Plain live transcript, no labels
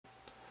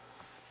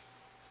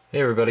Hey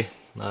everybody,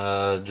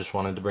 just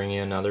wanted to bring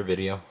you another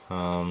video.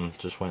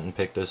 Just went and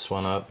picked this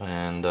one up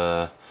and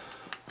I'm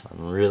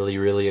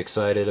really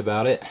excited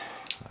about it.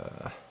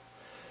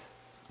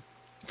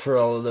 For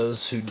all of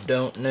those who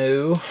don't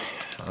know,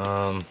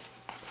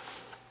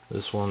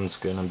 this one's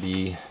gonna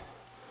be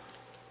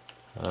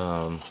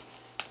something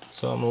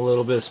a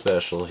little bit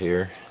special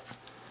here,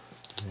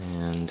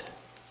 and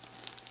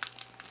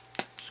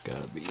just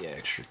gotta be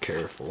extra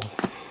careful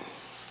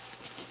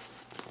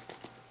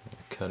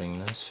cutting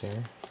this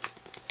here.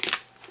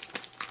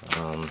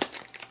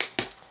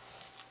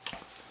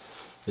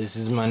 This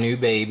is my new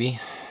baby,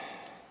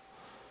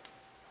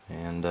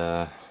 and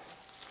I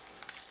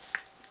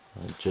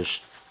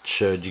just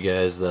showed you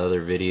guys the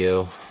other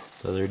video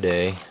the other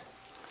day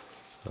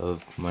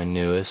of my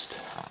newest,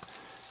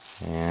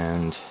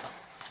 and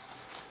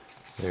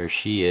there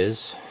she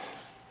is.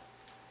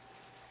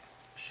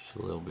 She's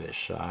a little bit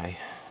shy.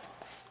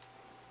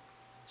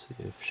 Let's see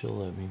if she'll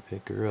let me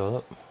pick her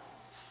up.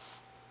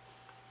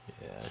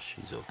 Yeah,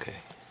 she's okay.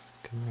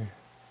 Come here.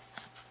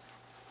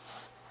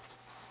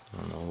 I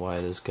don't know why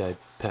this guy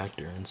packed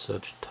her in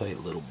such a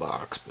tight little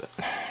box, but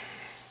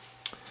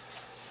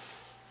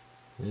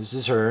this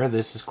is her.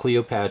 This is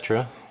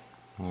Cleopatra.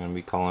 I'm going to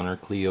be calling her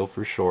Cleo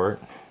for short,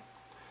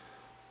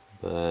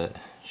 but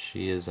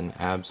she is an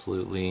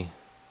absolutely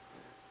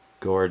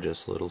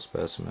gorgeous little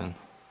specimen.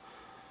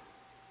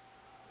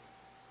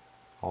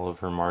 All of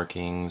her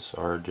markings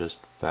are just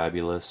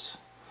fabulous.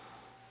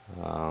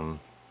 Come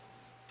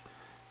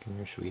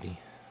here, sweetie.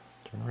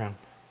 Turn around.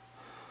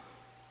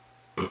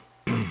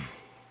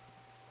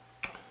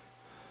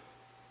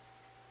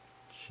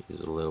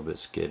 She's a little bit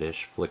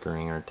skittish,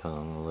 flickering her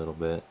tongue a little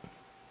bit.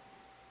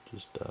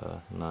 Just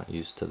not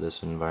used to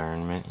this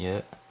environment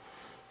yet,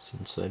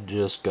 since I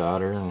just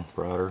got her and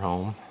brought her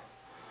home.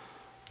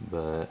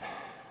 But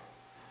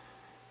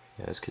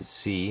you guys could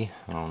see,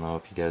 I don't know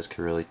if you guys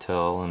could really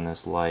tell in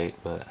this light,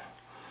 but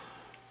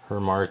her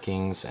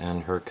markings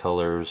and her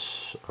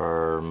colors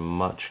are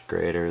much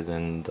greater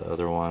than the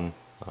other one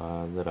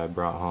that I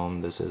brought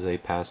home. This is a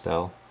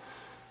pastel,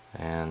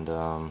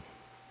 and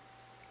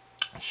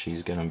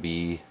she's gonna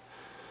be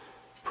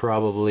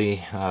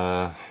probably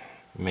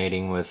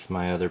mating with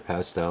my other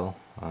pastel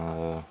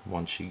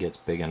once she gets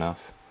big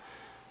enough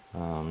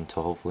to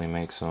hopefully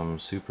make some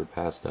super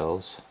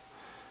pastels.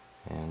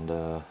 And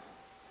I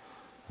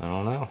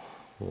don't know,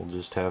 we'll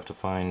just have to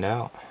find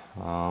out.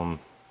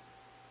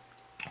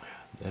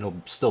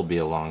 It'll still be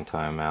a long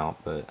time out,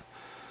 but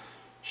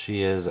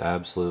she is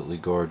absolutely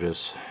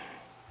gorgeous.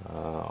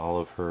 All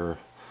of her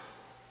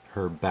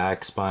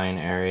back spine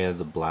area,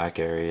 the black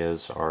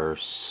areas are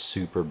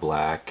super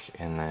black,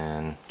 and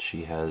then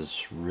she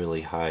has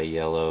really high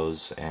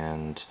yellows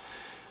and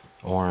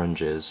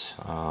oranges.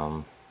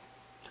 So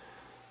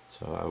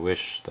I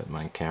wish that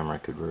my camera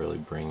could really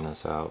bring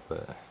this out,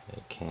 but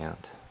it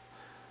can't.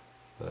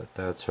 But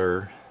that's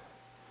her.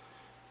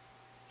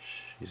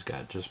 She's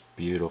got just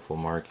beautiful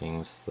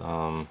markings.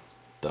 The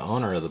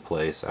owner of the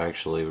place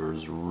actually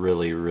was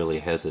really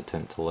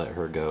hesitant to let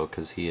her go,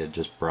 because he had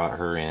just brought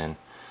her in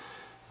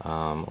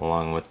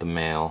along with the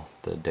male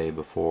the day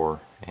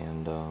before,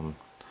 and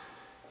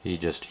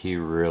he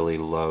really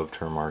loved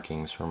her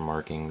markings. Her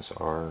markings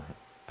are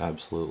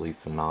absolutely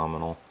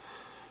phenomenal.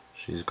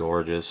 She's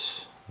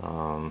gorgeous,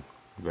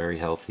 very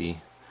healthy,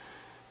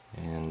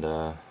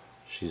 and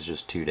she's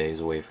just 2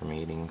 days away from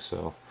eating,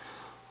 so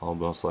I'll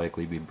most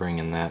likely be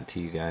bringing that to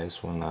you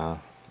guys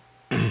when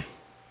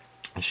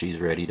she's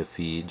ready to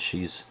feed.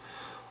 She's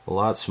a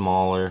lot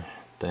smaller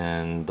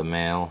than the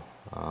male.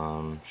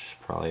 She's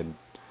probably a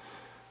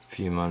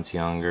few months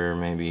younger,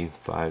 maybe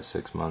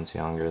 5-6 months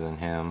younger than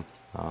him,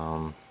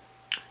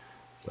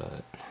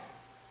 but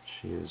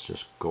she is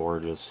just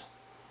gorgeous,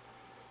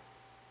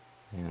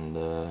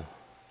 and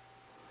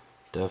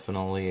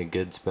definitely a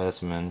good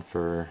specimen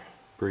for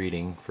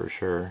breeding for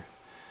sure.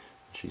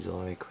 She's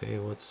like, hey,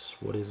 what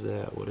is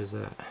that? What is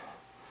that?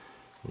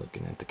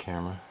 Looking at the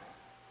camera.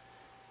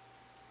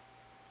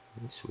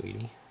 Hey,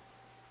 sweetie.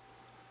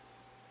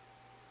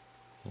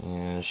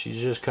 And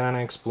she's just kind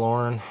of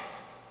exploring.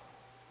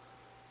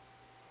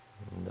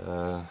 And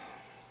let's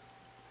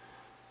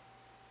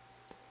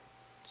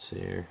see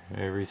here.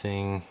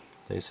 Everything,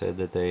 they said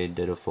that they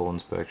did a full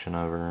inspection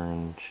of her,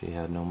 and she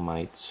had no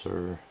mites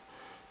or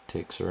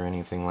ticks or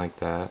anything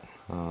like that.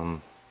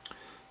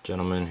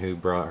 Gentleman who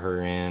brought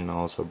her in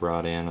also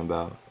brought in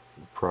about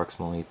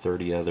approximately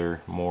 30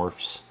 other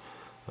morphs,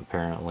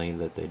 apparently,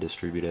 that they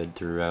distributed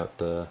throughout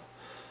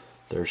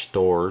their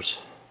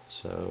stores.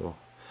 So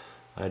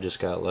I just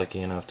got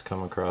lucky enough to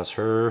come across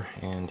her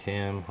and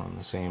him on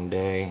the same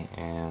day,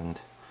 and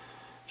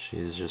she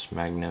is just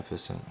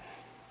magnificent.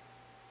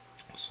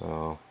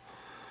 So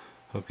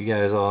hope you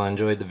guys all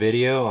enjoyed the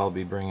video. I'll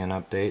be bringing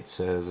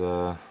updates as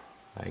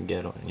I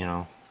get,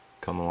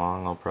 come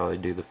along. I'll probably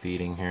do the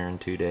feeding here in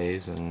 2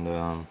 days,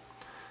 and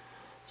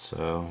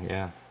so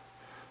yeah,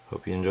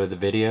 hope you enjoyed the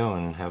video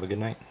and have a good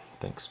night.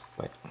 Thanks.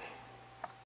 Bye.